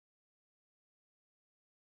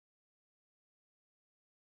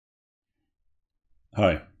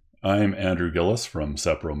Hi, I'm Andrew Gillis from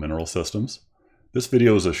Sepro Mineral Systems. This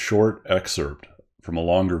video is a short excerpt from a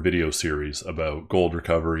longer video series about gold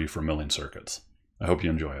recovery from milling circuits. I hope you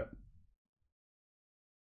enjoy it.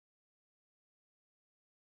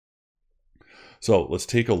 So let's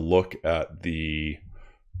take a look at the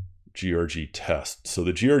GRG test. So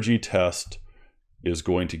the GRG test is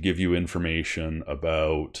going to give you information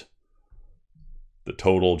about the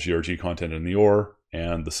total GRG content in the ore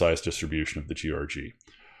and the size distribution of the GRG.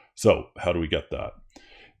 So how do we get that?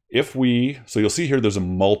 So you'll see here there's a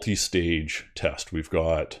multi-stage test. We've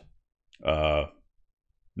got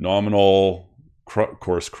nominal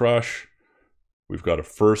coarse crush, we've got a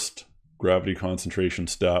first gravity concentration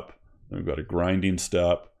step, then we've got a grinding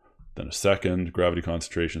step, then a second gravity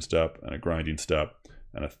concentration step, and a grinding step,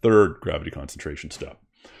 and a third gravity concentration step.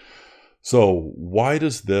 So why do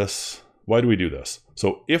we do this?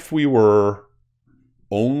 So if we were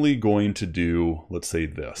only going to do, let's say,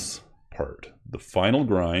 this part, the final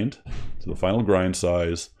grind, so the final grind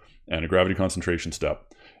size and a gravity concentration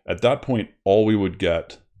step, at that point all we would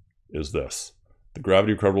get is this, the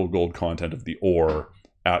gravity recoverable gold content of the ore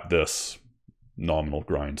at this nominal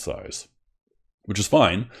grind size, which is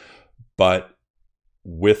fine, but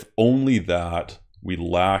with only that we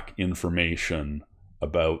lack information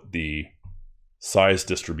about the size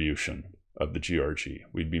distribution of the GRG.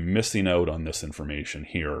 We'd be missing out on this information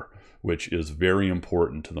here, which is very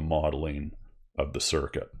important to the modeling of the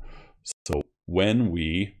circuit. So when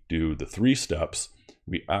we do the 3 steps,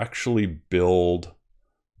 we actually build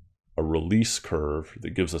a release curve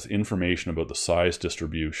that gives us information about the size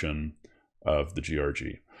distribution of the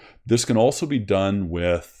GRG. This can also be done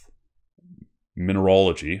with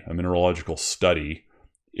mineralogy, a mineralogical study.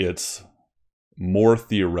 It's more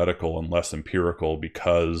theoretical and less empirical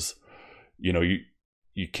because you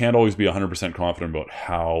can't always be 100% confident about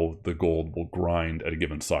how the gold will grind at a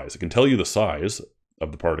given size. It can tell you the size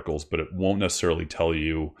of the particles, but it won't necessarily tell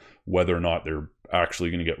you whether or not they're actually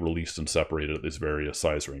going to get released and separated at these various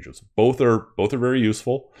size ranges. Both are very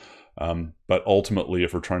useful, but ultimately,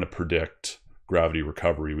 if we're trying to predict gravity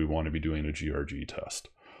recovery, we want to be doing a GRG test.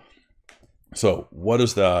 So what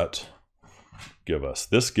does that give us?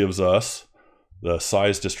 This gives us the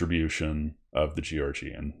size distribution of the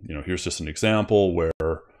GRG. And here's just an example where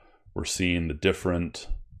we're seeing the different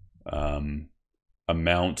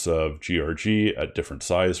amounts of GRG at different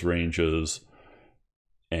size ranges.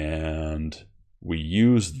 And we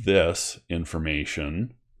use this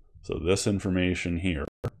information, so this information here,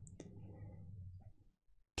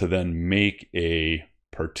 to then make a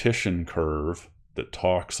partition curve that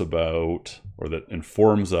talks about, or that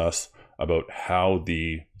informs us about how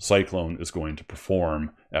the cyclone is going to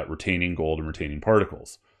perform at retaining gold and retaining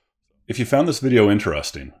particles. If you found this video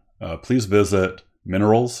interesting, please visit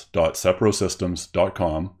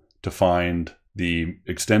minerals.seprosystems.com to find the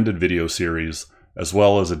extended video series as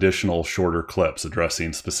well as additional shorter clips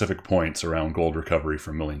addressing specific points around gold recovery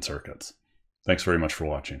from milling circuits. Thanks very much for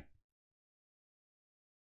watching.